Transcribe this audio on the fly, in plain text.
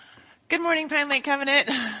Good morning, Pine Lake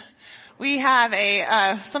Covenant. We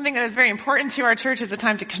have something that is very important to our church is a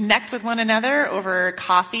time to connect with one another over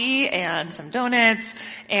coffee and some donuts.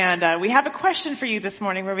 And we have a question for you this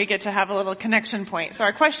morning where we get to have a little connection point. So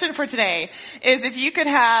our question for today is, if you could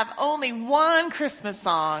have only one Christmas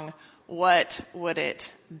song, what would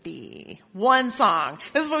it be? One song.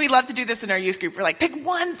 This is what we love to do this in our youth group. We're like, pick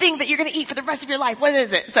one thing that you're going to eat for the rest of your life. What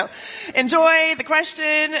is it? So enjoy the question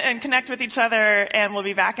and connect with each other, and we'll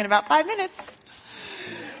be back in about 5 minutes.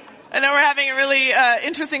 I know we're having a really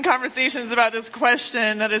interesting conversations about this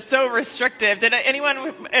question that is so restrictive. Did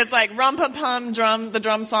anyone, it's like rum pum pum drum, the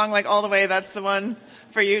drum song, like all the way, that's the one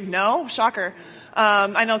for you? No? Shocker.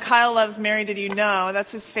 I know Kyle loves Mary Did You Know?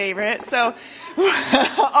 That's his favorite. So,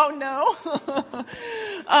 oh no.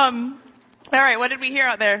 All right, what did we hear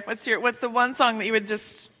out there? What's the one song that you would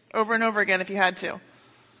just over and over again if you had to?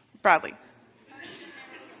 Broadly.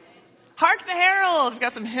 Hark the Herald. We've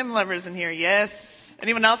got some hymn lovers in here. Yes.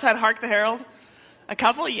 Anyone else had Hark the Herald? A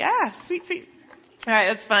couple? Yeah. Sweet, sweet. All right,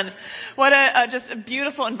 that's fun. What just a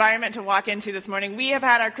beautiful environment to walk into this morning. We have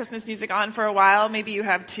had our Christmas music on for a while. Maybe you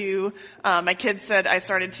have too. My kids said I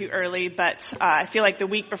started too early, but I feel like the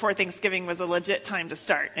week before Thanksgiving was a legit time to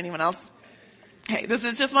start. Anyone else? Okay, this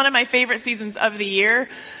is just one of my favorite seasons of the year.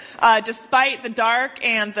 Despite the dark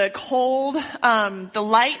and the cold, the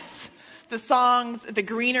lights, the songs, the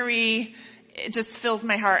greenery, it just fills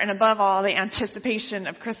my heart. And above all, the anticipation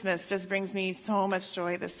of Christmas just brings me so much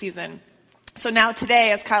joy this season. So now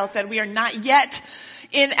today, as Kyle said, we are not yet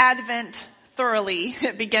in Advent thoroughly.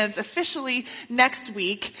 It begins officially next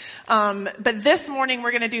week. But this morning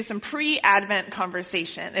we're going to do some pre-Advent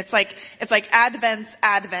conversation. It's like Advent's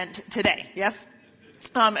Advent today. Yes?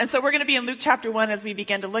 And so we're going to be in Luke chapter 1 as we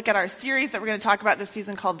begin to look at our series that we're going to talk about this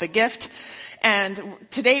season called The Gift. And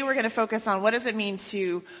today we're going to focus on what does it mean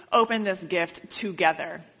to open this gift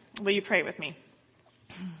together. Will you pray with me?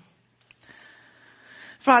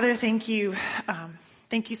 Father, thank you.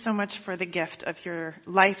 Thank you so much for the gift of your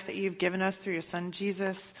life that you've given us through your son,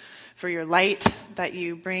 Jesus, for your light that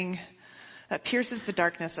you bring that pierces the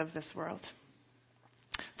darkness of this world.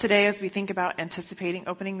 Today, as we think about anticipating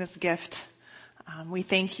opening this gift, we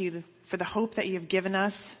thank you for the hope that you've given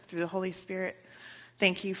us through the Holy Spirit.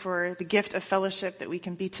 Thank you for the gift of fellowship that we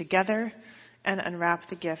can be together and unwrap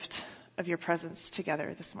the gift of your presence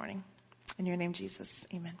together this morning. In your name, Jesus,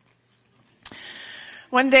 amen.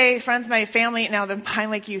 One day, friends, my family, now the Pine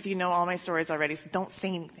Lake youth, you know all my stories already, so don't say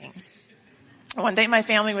anything. One day my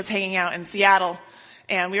family was hanging out in Seattle,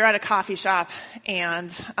 and we were at a coffee shop,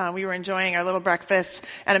 and we were enjoying our little breakfast,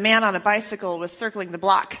 and a man on a bicycle was circling the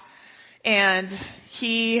block. And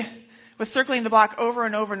he was circling the block over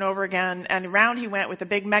and over and over again, and around he went with a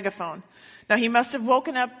big megaphone. Now he must have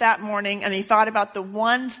woken up that morning and he thought about the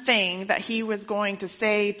one thing that he was going to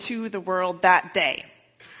say to the world that day.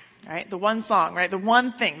 Right? The one song, right? The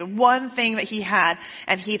one thing that he had,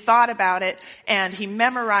 and he thought about it, and he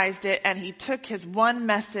memorized it, and he took his one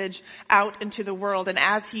message out into the world. And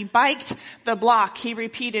as he biked the block, he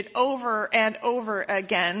repeated over and over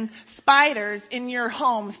again, spiders in your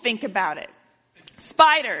home, think about it.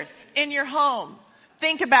 Spiders in your home,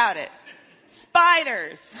 think about it.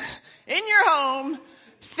 Spiders in your home,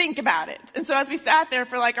 think about it. And so as we sat there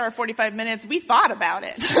for like our 45 minutes, we thought about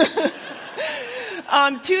it.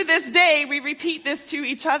 To this day, we repeat this to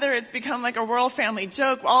each other. It's become like a world family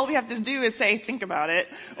joke. All we have to do is say, think about it,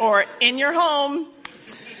 or in your home.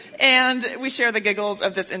 And we share the giggles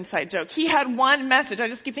of this inside joke. He had one message. I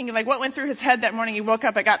just keep thinking, like, what went through his head that morning? He woke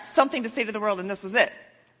up, I got something to say to the world, and this was it.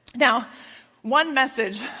 Now, one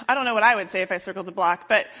message, I don't know what I would say if I circled the block,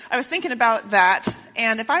 but I was thinking about that.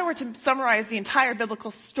 And if I were to summarize the entire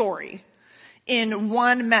biblical story in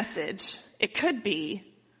one message, it could be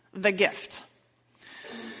the gift.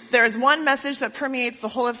 There is one message that permeates the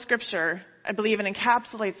whole of Scripture, I believe, and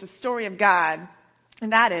encapsulates the story of God,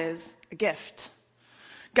 and that is a gift.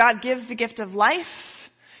 God gives the gift of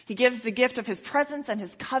life. He gives the gift of his presence and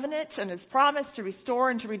his covenant and his promise to restore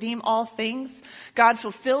and to redeem all things. God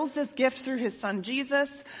fulfills this gift through his son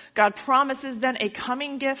Jesus. God promises then a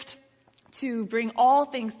coming gift to bring all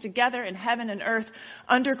things together in heaven and earth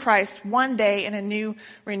under Christ one day in a new,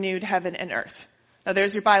 renewed heaven and earth. Now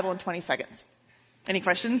there's your Bible in 20 seconds. Any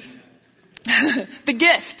questions? The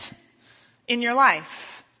gift in your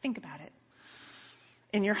life. Think about it.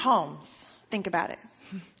 In your homes. Think about it.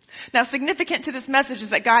 Now, significant to this message is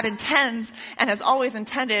that God intends and has always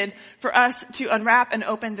intended for us to unwrap and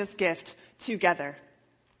open this gift together.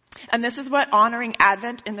 And this is what honoring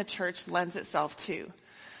Advent in the church lends itself to.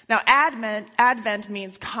 Now, Advent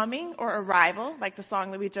means coming or arrival, like the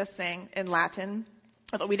song that we just sang in Latin.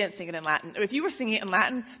 Although we didn't sing it in Latin. If you were singing it in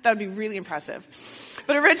Latin, that would be really impressive.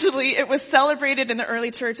 But originally, it was celebrated in the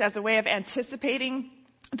early church as a way of anticipating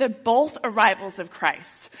the both arrivals of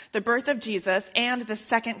Christ, the birth of Jesus and the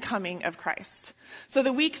second coming of Christ. So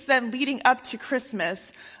the weeks then leading up to Christmas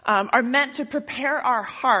are meant to prepare our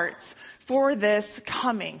hearts for this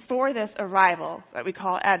coming, for this arrival that we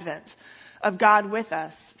call Advent of God with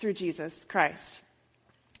us through Jesus Christ.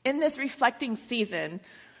 In this reflecting season,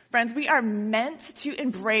 friends, we are meant to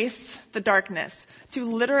embrace the darkness, to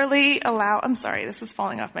literally allow, I'm sorry, this was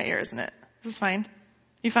falling off my ear, isn't it? Is this fine?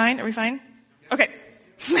 You fine? Are we fine? Okay.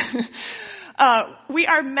 We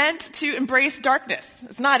are meant to embrace darkness.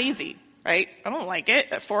 It's not easy, right? I don't like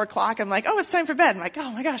it. At 4:00, I'm like, oh, it's time for bed. I'm like,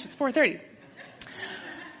 oh my gosh, it's 4:30.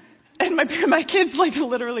 And my kids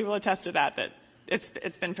literally will attest to that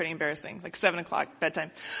it's been pretty embarrassing, 7:00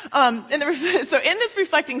 bedtime. So in this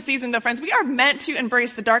reflecting season, though, friends, we are meant to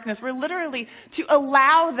embrace the darkness. We're literally to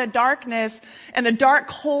allow the darkness and the dark,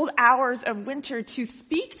 cold hours of winter to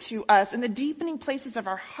speak to us in the deepening places of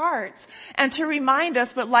our hearts and to remind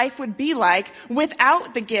us what life would be like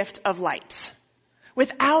without the gift of light,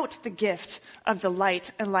 without the gift of the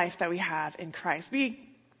light and life that we have in Christ. We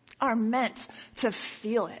are meant to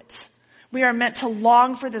feel it. We are meant to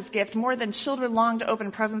long for this gift more than children long to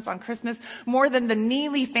open presents on Christmas, more than the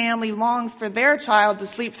Neely family longs for their child to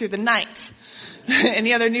sleep through the night.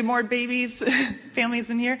 Any other newborn babies, families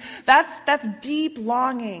in here? That's deep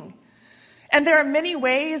longing. And there are many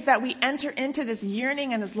ways that we enter into this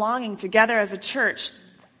yearning and this longing together as a church.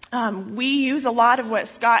 We use a lot of what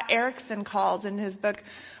Scott Erickson calls in his book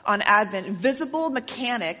on Advent, visible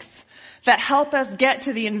mechanics that help us get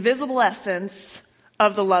to the invisible essence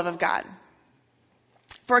of the love of God.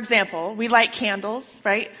 For example, we light candles,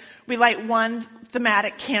 right? We light one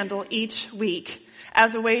thematic candle each week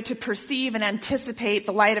as a way to perceive and anticipate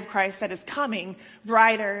the light of Christ that is coming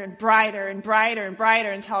brighter and brighter and brighter and brighter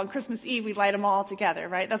until on Christmas Eve we light them all together,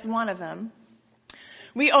 right? That's one of them.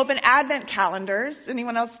 We open Advent calendars.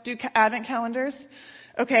 Anyone else do Advent calendars?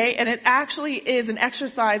 Okay, and it actually is an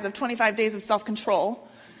exercise of 25 days of self-control.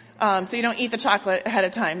 So you don't eat the chocolate ahead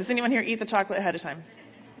of time. Does anyone here eat the chocolate ahead of time?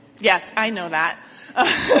 Yes, I know that.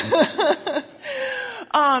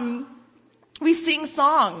 We sing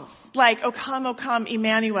songs like, O come,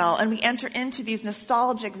 Emmanuel, and we enter into these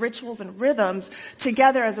nostalgic rituals and rhythms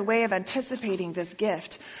together as a way of anticipating this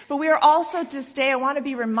gift. But we are also this day, I want to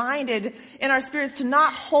be reminded in our spirits to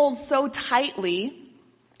not hold so tightly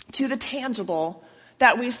to the tangible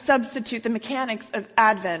that we substitute the mechanics of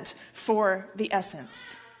Advent for the essence.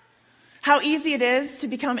 How easy it is to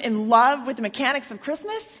become in love with the mechanics of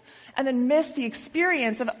Christmas and then miss the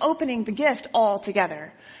experience of opening the gift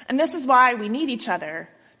altogether. And this is why we need each other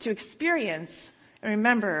to experience and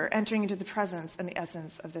remember entering into the presence and the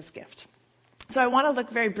essence of this gift. So I want to look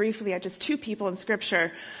very briefly at just two people in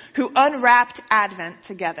Scripture who unwrapped Advent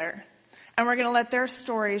together. And we're going to let their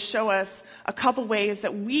stories show us a couple ways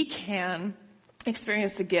that we can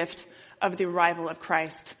experience the gift of the arrival of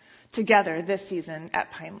Christ together this season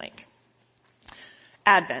at Pine Lake.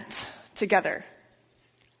 Advent, together.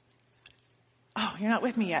 Oh, you're not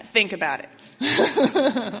with me yet. Think about it.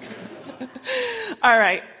 All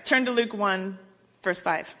right, turn to Luke 1, verse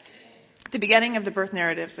 5. The beginning of the birth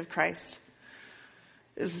narratives of Christ.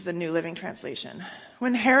 This is the New Living Translation.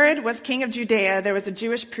 When Herod was king of Judea, there was a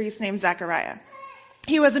Jewish priest named Zechariah.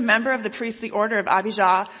 He was a member of the priestly order of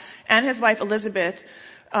Abijah, and his wife Elizabeth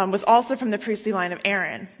was also from the priestly line of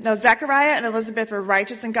Aaron. Now Zechariah and Elizabeth were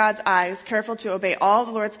righteous in God's eyes, careful to obey all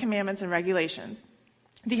the Lord's commandments and regulations.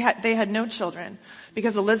 They had no children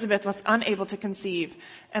because Elizabeth was unable to conceive,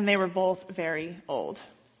 and they were both very old.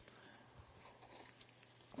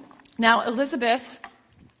 Now Elizabeth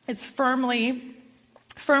is firmly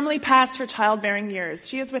past her childbearing years.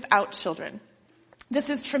 She is without children. This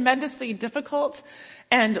is tremendously difficult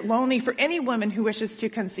and lonely for any woman who wishes to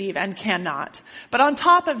conceive and cannot. But on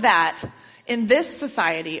top of that, in this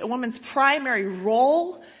society, a woman's primary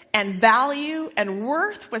role and value and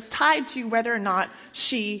worth was tied to whether or not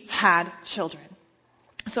she had children.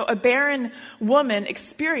 So a barren woman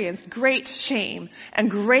experienced great shame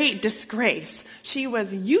and great disgrace. She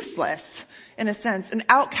was useless, in a sense, an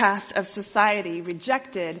outcast of society,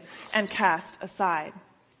 rejected and cast aside.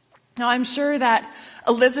 Now, I'm sure that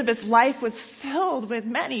Elizabeth's life was filled with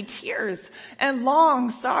many tears and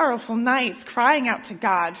long, sorrowful nights crying out to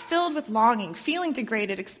God, filled with longing, feeling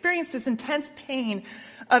degraded, experienced this intense pain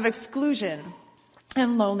of exclusion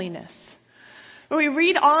and loneliness. But we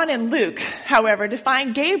read on in Luke, however, to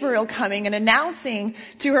find Gabriel coming and announcing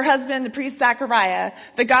to her husband, the priest Zechariah,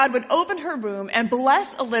 that God would open her womb and bless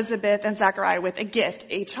Elizabeth and Zechariah with a gift,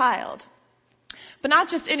 a child. But not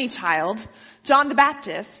just any child, John the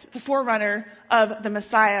Baptist, the forerunner of the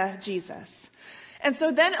Messiah, Jesus. And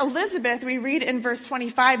so then Elizabeth, we read in verse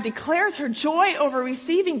 25, declares her joy over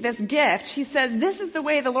receiving this gift. She says, "This is the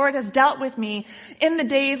way the Lord has dealt with me in the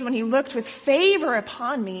days when he looked with favor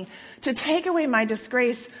upon me to take away my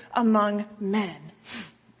disgrace among men."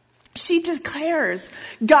 She declares,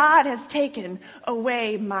 God has taken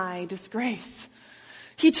away my disgrace.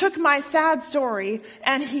 He took my sad story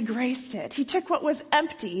and he graced it. He took what was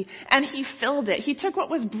empty and he filled it. He took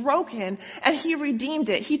what was broken and he redeemed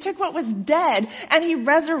it. He took what was dead and he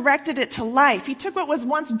resurrected it to life. He took what was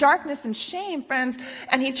once darkness and shame, friends,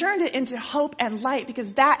 and he turned it into hope and light,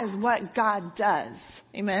 because that is what God does.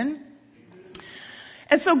 Amen?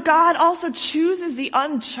 And so God also chooses the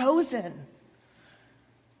unchosen,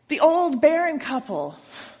 the old barren couple.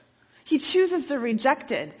 He chooses the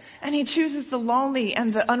rejected, and he chooses the lonely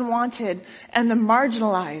and the unwanted and the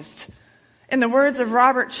marginalized. In the words of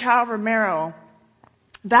Robert Chow Romero,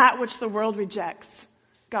 that which the world rejects,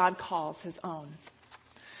 God calls his own.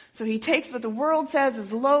 So he takes what the world says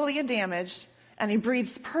is lowly and damaged, and he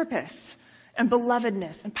breathes purpose and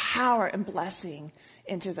belovedness and power and blessing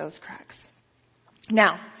into those cracks.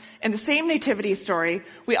 Now, in the same nativity story,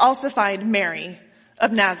 we also find Mary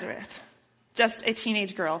of Nazareth. Just a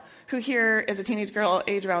teenage girl, who here is a teenage girl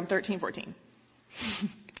age around 13, 14.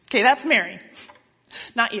 Okay, that's Mary.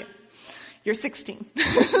 Not you. You're 16.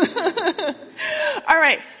 All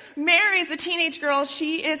right. Mary is a teenage girl.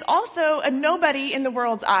 She is also a nobody in the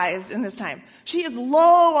world's eyes in this time. She is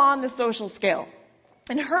low on the social scale.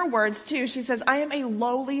 In her words, too, she says, "I am a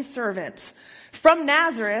lowly servant from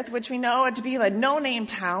Nazareth," which we know to be a no-name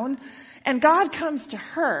town. And God comes to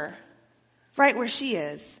her right where she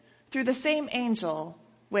is, through the same angel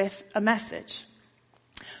with a message.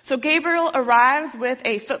 So Gabriel arrives with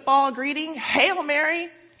a football greeting. "Hail Mary,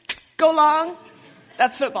 go long."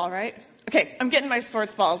 That's football, right? Okay, I'm getting my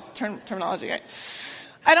sports ball terminology right.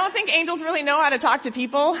 I don't think angels really know how to talk to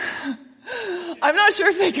people. I'm not sure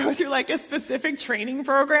if they go through like a specific training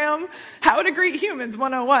program. How to greet humans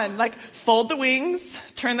 101. Like fold the wings,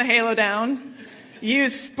 turn the halo down,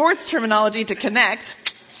 use sports terminology to connect.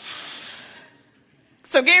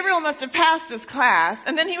 So Gabriel must have passed this class,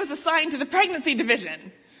 and then he was assigned to the pregnancy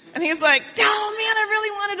division. And he's like, "Oh man, I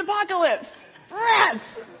really wanted Apocalypse.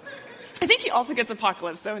 Rats!" I think he also gets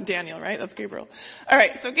Apocalypse, though, in Daniel, right? That's Gabriel. All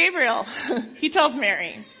right, so Gabriel, he tells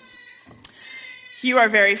Mary, "You are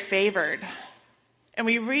very favored." And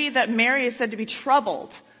we read that Mary is said to be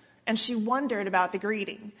troubled, and she wondered about the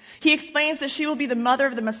greeting. He explains that she will be the mother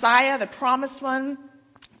of the Messiah, the promised one,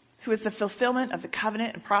 who is the fulfillment of the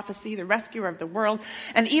covenant and prophecy, the rescuer of the world.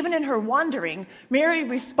 And even in her wondering, Mary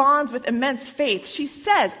responds with immense faith. She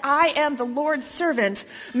says, "I am the Lord's servant.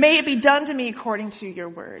 May it be done to me according to your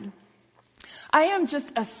word." I am just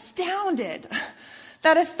astounded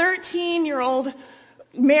that a 13-year-old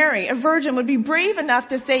Mary, a virgin, would be brave enough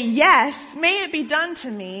to say, "Yes, may it be done to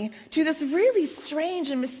me," to this really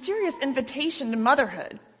strange and mysterious invitation to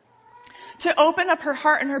motherhood. To open up her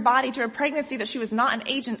heart and her body to a pregnancy that she was not an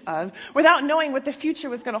agent of, without knowing what the future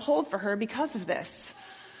was going to hold for her because of this.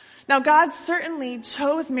 Now, God certainly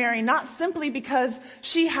chose Mary not simply because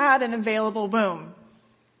she had an available womb.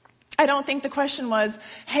 I don't think the question was,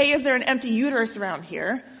 "Hey, is there an empty uterus around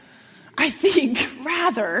here?" I think,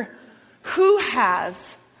 rather, who has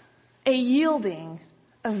a yielding,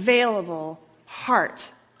 available heart?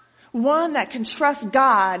 One that can trust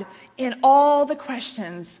God in all the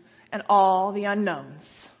questions and all the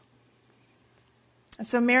unknowns. And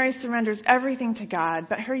so Mary surrenders everything to God,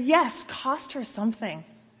 but her yes cost her something.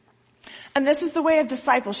 And this is the way of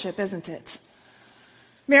discipleship, isn't it?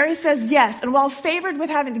 Mary says yes, and while favored with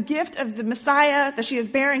having the gift of the Messiah that she is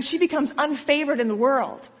bearing, she becomes unfavored in the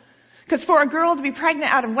world. Because for a girl to be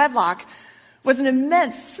pregnant out of wedlock was an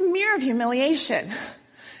immense smear of humiliation.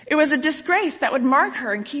 It was a disgrace that would mark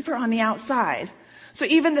her and keep her on the outside. So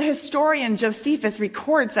even the historian Josephus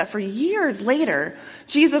records that for years later,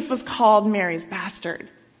 Jesus was called Mary's bastard.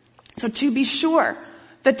 So to be sure,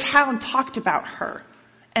 the town talked about her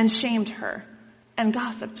and shamed her and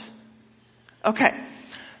gossiped. Okay,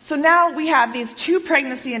 so now we have these two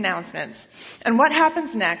pregnancy announcements. And what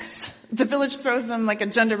happens next? The village throws them like a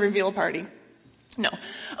gender reveal party. No.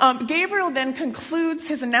 Gabriel then concludes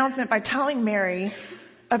his announcement by telling Mary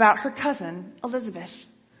about her cousin, Elizabeth.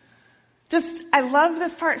 I love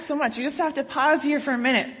this part so much. You just have to pause here for a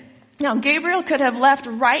minute. Now, Gabriel could have left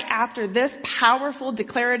right after this powerful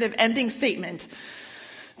declarative ending statement.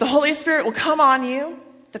 The Holy Spirit will come on you.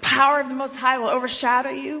 The power of the Most High will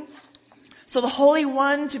overshadow you. So the Holy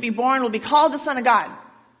One to be born will be called the Son of God.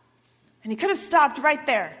 And he could have stopped right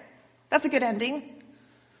there. That's a good ending.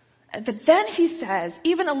 But then he says,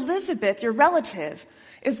 even Elizabeth, your relative,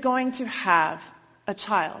 is going to have a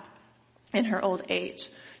child in her old age.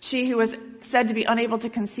 She who was said to be unable to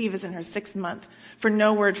conceive is in her 6th month, for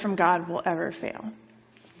no word from God will ever fail.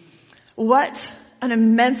 What an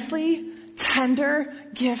immensely tender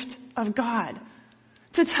gift of God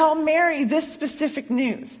to tell Mary this specific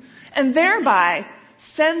news and thereby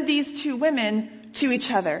send these two women to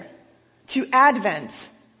each other, to Advent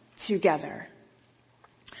together.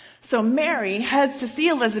 So Mary heads to see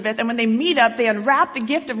Elizabeth, and when they meet up, they unwrap the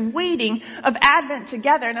gift of waiting, of Advent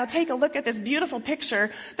together. Now take a look at this beautiful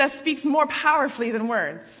picture that speaks more powerfully than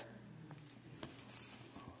words.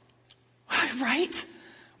 Right?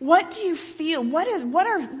 What do you feel? What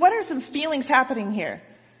are some feelings happening here?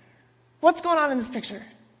 What's going on in this picture?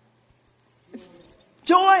 It's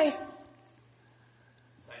joy.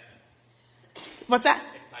 Excitement. What's that?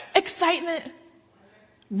 Excitement.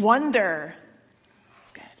 Wonder.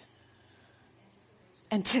 Good.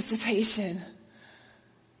 Anticipation.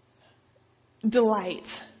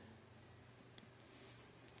 Delight.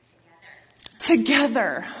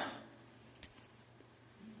 Together.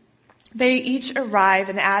 They each arrive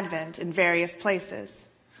in Advent in various places.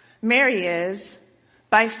 Mary is,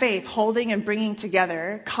 by faith, holding and bringing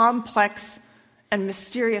together complex and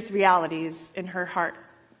mysterious realities in her heart.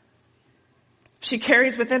 She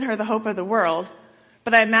carries within her the hope of the world,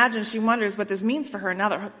 but I imagine she wonders what this means for her now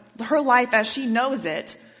that her life as she knows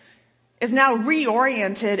it is now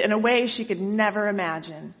reoriented in a way she could never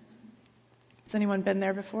imagine. Has anyone been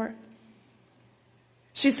there before?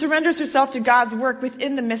 She surrenders herself to God's work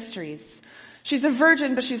within the mysteries. She's a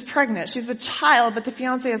virgin, but she's pregnant. She's with child, but the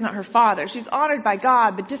fiancé is not her father. She's honored by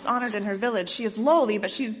God, but dishonored in her village. She is lowly,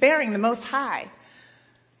 but she's bearing the Most High.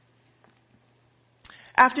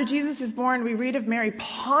 After Jesus is born, we read of Mary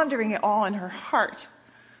pondering it all in her heart.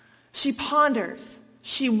 She ponders.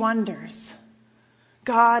 She wonders.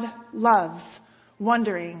 God loves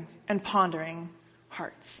wondering and pondering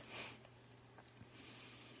hearts.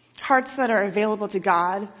 Hearts that are available to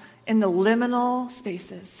God in the liminal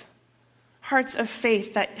spaces. Hearts of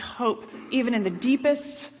faith that hope even in the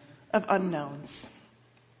deepest of unknowns.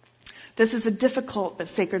 This is a difficult but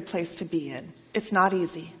sacred place to be in. It's not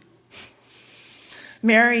easy.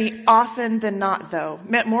 More often than not though,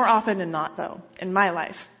 in my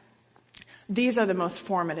life, these are the most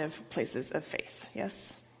formative places of faith,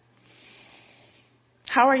 yes?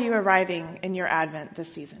 How are you arriving in your Advent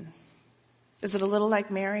this season? Is it a little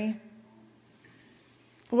like Mary?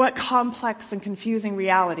 What complex and confusing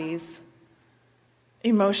realities,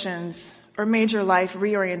 emotions, or major life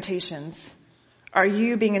reorientations are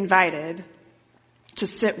you being invited to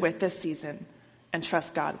sit with this season and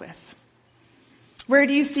trust God with? Where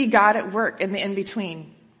do you see God at work in the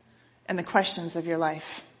in-between and the questions of your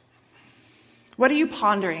life? What are you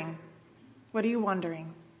pondering? What are you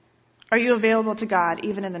wondering? Are you available to God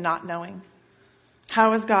even in the not knowing?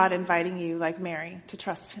 How is God inviting you, like Mary, to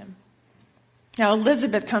trust him? Now,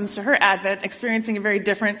 Elizabeth comes to her Advent experiencing a very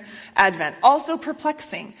different Advent, also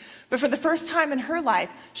perplexing. But for the first time in her life,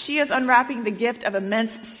 she is unwrapping the gift of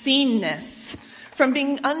immense seenness. From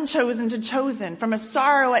being unchosen to chosen, from a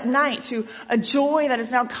sorrow at night to a joy that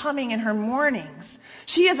is now coming in her mornings.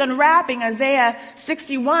 She is unwrapping Isaiah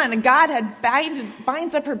 61. God had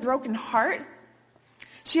binds up her broken heart.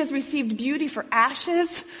 She has received beauty for ashes,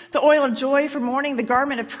 the oil of joy for mourning, the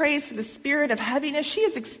garment of praise for the spirit of heaviness. She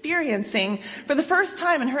is experiencing, for the first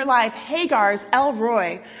time in her life, Hagar's El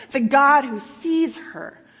Roi, the God who sees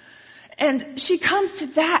her. And she comes to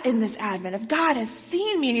that in this Advent of God has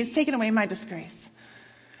seen me and he's taken away my disgrace.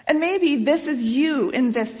 And maybe this is you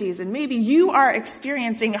in this season. Maybe you are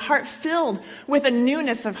experiencing a heart filled with a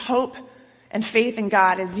newness of hope and faith in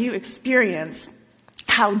God as you experience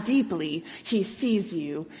how deeply he sees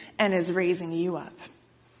you and is raising you up.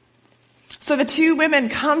 So the two women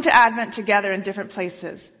come to Advent together in different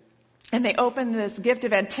places. And they open this gift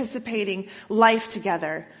of anticipating life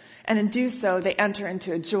together. And in do so, they enter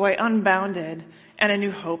into a joy unbounded and a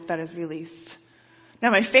new hope that is released. Now,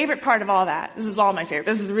 my favorite part of all that,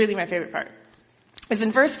 this is really my favorite part, is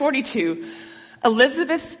in verse 42,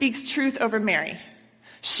 Elizabeth speaks truth over Mary.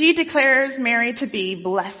 She declares Mary to be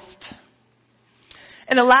blessed.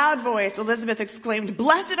 In a loud voice, Elizabeth exclaimed,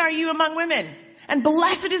 "Blessed are you among women, and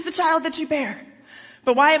blessed is the child that you bear.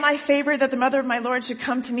 But why am I favored that the mother of my Lord should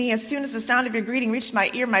come to me? As soon as the sound of your greeting reached my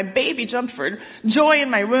ear, my baby jumped for joy in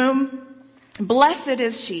my womb. Blessed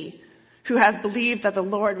is she who has believed that the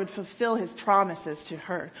Lord would fulfill his promises to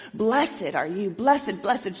her. Blessed are you, blessed,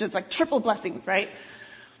 blessed." Just like triple blessings, right?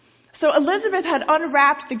 So Elizabeth had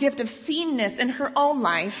unwrapped the gift of seenness in her own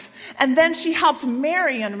life, and then she helped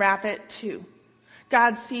Mary unwrap it too.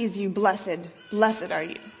 God sees you, blessed are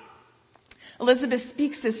you. Elizabeth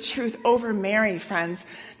speaks this truth over Mary, friends.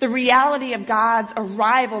 The reality of God's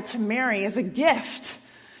arrival to Mary is a gift.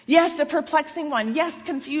 Yes, a perplexing one. Yes,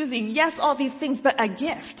 confusing. Yes, all these things, but a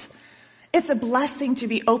gift. It's a blessing to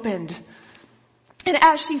be opened. And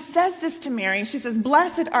as she says this to Mary, she says,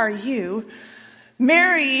 blessed are you.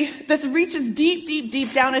 Mary, this reaches deep, deep,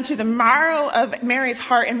 deep down into the marrow of Mary's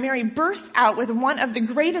heart, and Mary bursts out with one of the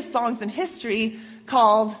greatest songs in history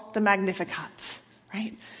called the Magnificat,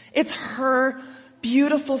 right? It's her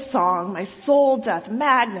beautiful song, My Soul Doth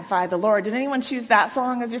Magnify the Lord. Did anyone choose that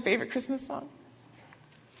song as your favorite Christmas song?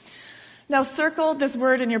 Now circle this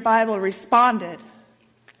word in your Bible, responded.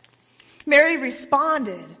 Mary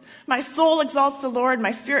responded, my soul exalts the Lord,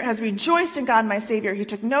 my spirit has rejoiced in God my Savior. He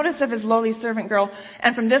took notice of his lowly servant girl,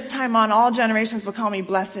 and from this time on all generations will call me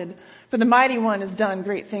blessed, for the mighty one has done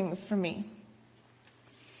great things for me.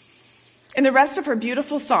 In the rest of her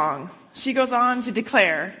beautiful song, she goes on to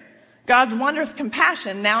declare God's wondrous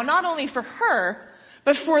compassion now not only for her,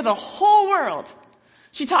 but for the whole world.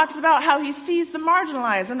 She talks about how he sees the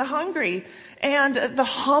marginalized and the hungry and the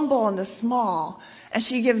humble and the small. And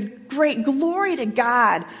she gives great glory to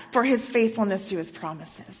God for his faithfulness to his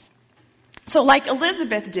promises. So like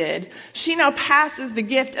Elizabeth did, she now passes the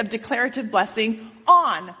gift of declarative blessing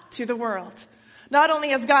on to the world. Not only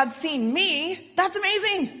has God seen me, that's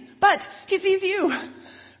amazing, but he sees you,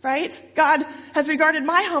 right? God has regarded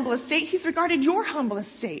my humble estate. He's regarded your humble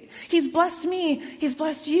estate. He's blessed me. He's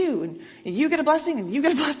blessed you. And you get a blessing, and you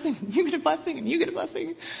get a blessing, and you get a blessing, and you get a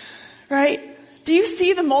blessing, right? Do you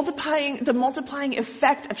see the multiplying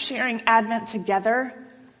effect of sharing Advent together?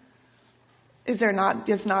 Is there not?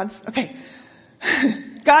 Yes, nods? Okay.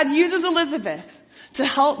 God uses Elizabeth to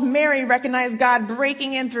help Mary recognize God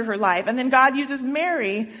breaking in through her life. And then God uses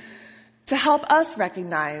Mary to help us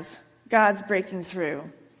recognize God's breaking through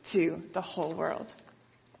to the whole world.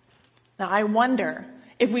 Now I wonder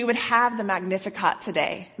if we would have the Magnificat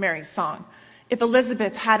today, Mary's song, if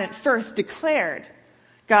Elizabeth hadn't first declared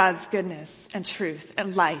God's goodness and truth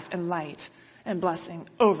and life and light and blessing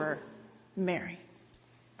over Mary.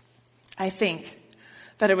 I think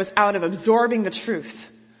that it was out of absorbing the truth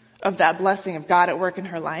of that blessing of God at work in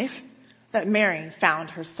her life that Mary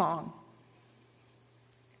found her song.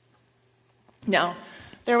 Now,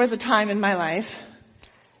 there was a time in my life.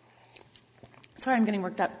 Sorry, I'm getting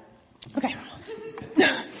worked up. Okay.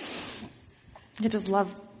 I just love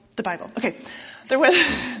the Bible. Okay. That was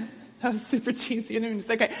super cheesy.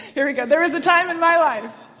 Okay, here we go. There was a time in my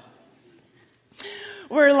life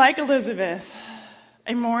where, like Elizabeth,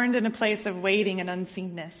 I mourned in a place of waiting and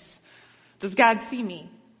unseenness. Does God see me?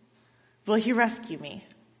 Will he rescue me?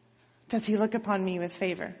 Does he look upon me with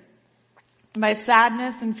favor? My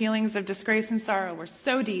sadness and feelings of disgrace and sorrow were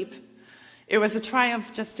so deep, it was a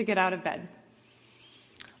triumph just to get out of bed.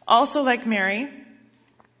 Also, like Mary,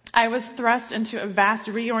 I was thrust into a vast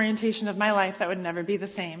reorientation of my life that would never be the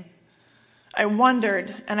same. I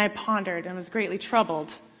wondered and I pondered and was greatly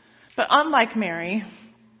troubled. But unlike Mary,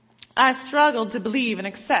 I struggled to believe and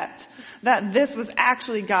accept that this was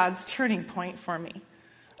actually God's turning point for me.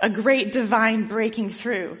 A great divine breaking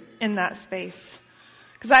through in that space.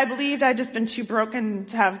 Because I believed I'd just been too broken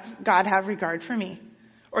to have God have regard for me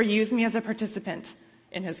or use me as a participant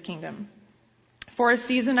in his kingdom. For a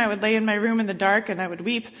season, I would lay in my room in the dark and I would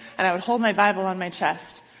weep and I would hold my Bible on my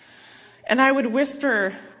chest. And I would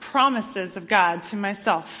whisper promises of God to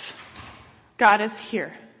myself. God is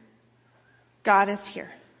here. God is here.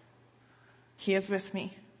 He is with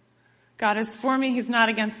me. God is for me. He's not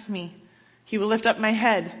against me. He will lift up my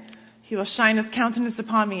head. He will shine his countenance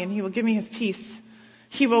upon me and he will give me his peace.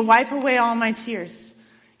 He will wipe away all my tears.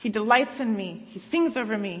 He delights in me. He sings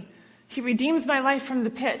over me. He redeems my life from the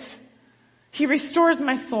pit. He restores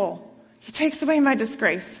my soul. He takes away my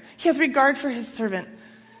disgrace. He has regard for his servant.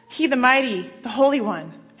 He, the mighty, the Holy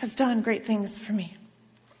One, has done great things for me.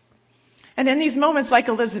 And in these moments, like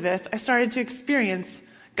Elizabeth, I started to experience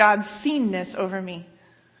God's seenness over me.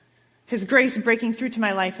 His grace breaking through to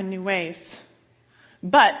my life in new ways.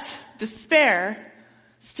 But despair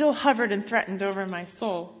still hovered and threatened over my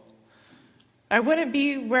soul. I wouldn't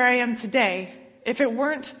be where I am today if it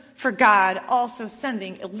weren't for God also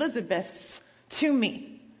sending Elizabeths to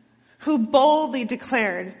me, who boldly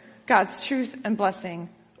declared God's truth and blessing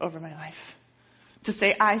over my life. To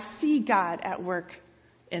say, I see God at work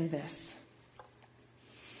in this.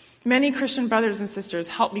 Many Christian brothers and sisters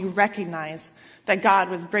helped me recognize that God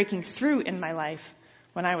was breaking through in my life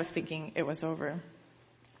when I was thinking it was over.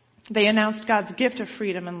 They announced God's gift of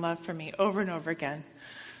freedom and love for me over and over again.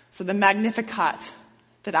 So the Magnificat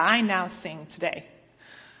that I now sing today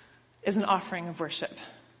is an offering of worship,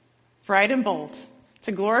 bright and bold,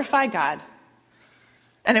 to glorify God.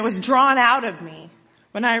 And it was drawn out of me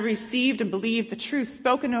when I received and believed the truth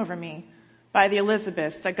spoken over me by the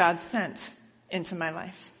Elizabeths that God sent into my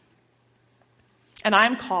life. And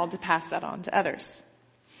I'm called to pass that on to others.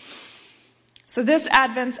 So this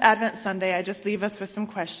Advent Sunday, I just leave us with some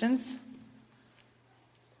questions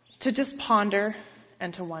to just ponder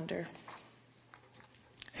and to wonder.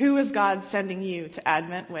 Who is God sending you to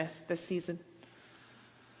Advent with this season?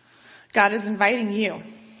 God is inviting you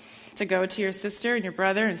to go to your sister and your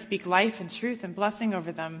brother and speak life and truth and blessing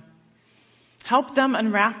over them. Help them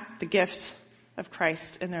unwrap the gift of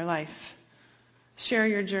Christ in their life. Share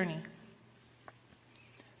your journey.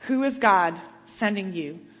 Who is God sending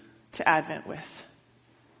you to Advent with?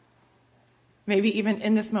 Maybe even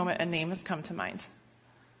in this moment, a name has come to mind.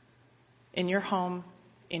 In your home,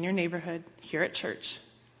 in your neighborhood, here at church.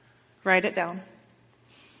 Write it down.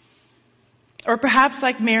 Or perhaps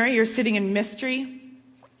like Mary, you're sitting in mystery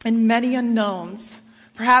and many unknowns.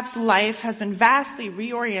 Perhaps life has been vastly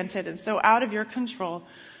reoriented and so out of your control.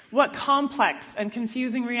 What complex and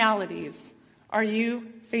confusing realities are you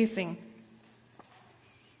facing?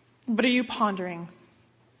 What are you pondering?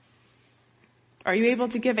 Are you able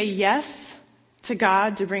to give a yes to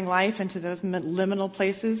God to bring life into those liminal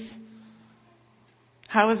places?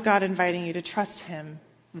 How is God inviting you to trust Him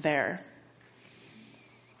there?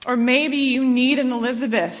 Or maybe you need an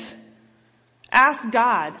Elizabeth. Ask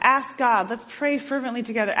God. Let's pray fervently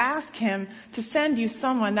together. Ask Him to send you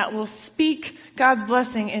someone that will speak God's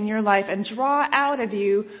blessing in your life and draw out of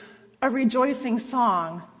you a rejoicing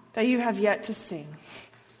song that you have yet to sing.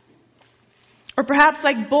 Or perhaps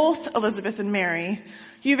like both Elizabeth and Mary,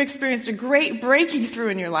 you've experienced a great breaking through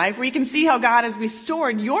in your life where you can see how God has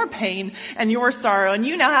restored your pain and your sorrow, and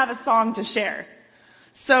you now have a song to share.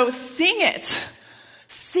 So sing it.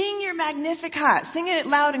 Sing your Magnificat. Sing it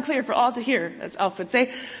loud and clear for all to hear, as Elf would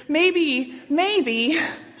say. Maybe,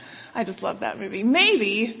 I just love that movie.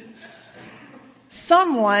 Maybe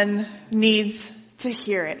someone needs to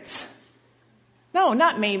hear it. No,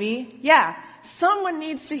 not maybe. Yeah, someone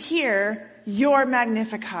needs to hear your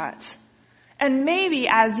Magnificat. And maybe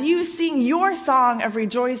as you sing your song of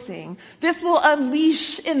rejoicing, this will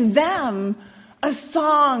unleash in them a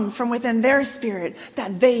song from within their spirit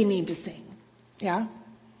that they need to sing. Yeah?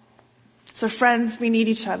 So friends, we need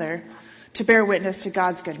each other to bear witness to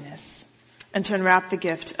God's goodness and to unwrap the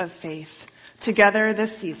gift of faith together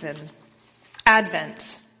this season.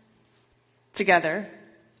 Advent. Together.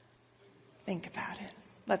 Think about it.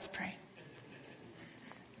 Let's pray.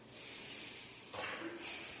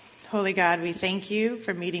 Holy God, we thank you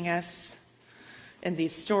for meeting us in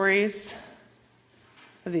these stories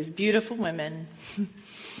of these beautiful women.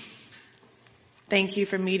 Thank you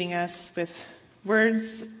for meeting us with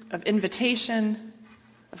words of invitation,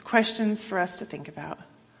 of questions for us to think about.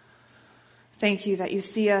 Thank you that you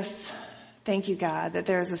see us. Thank you, God, that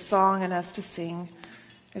there is a song in us to sing.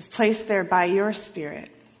 It's placed there by your Spirit.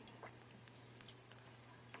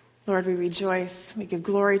 Lord, we rejoice. We give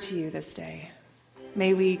glory to you this day.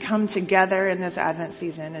 May we come together in this Advent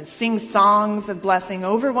season and sing songs of blessing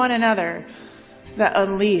over one another that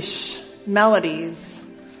unleash melodies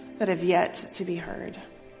that have yet to be heard.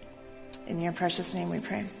 In your precious name we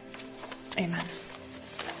pray. Amen.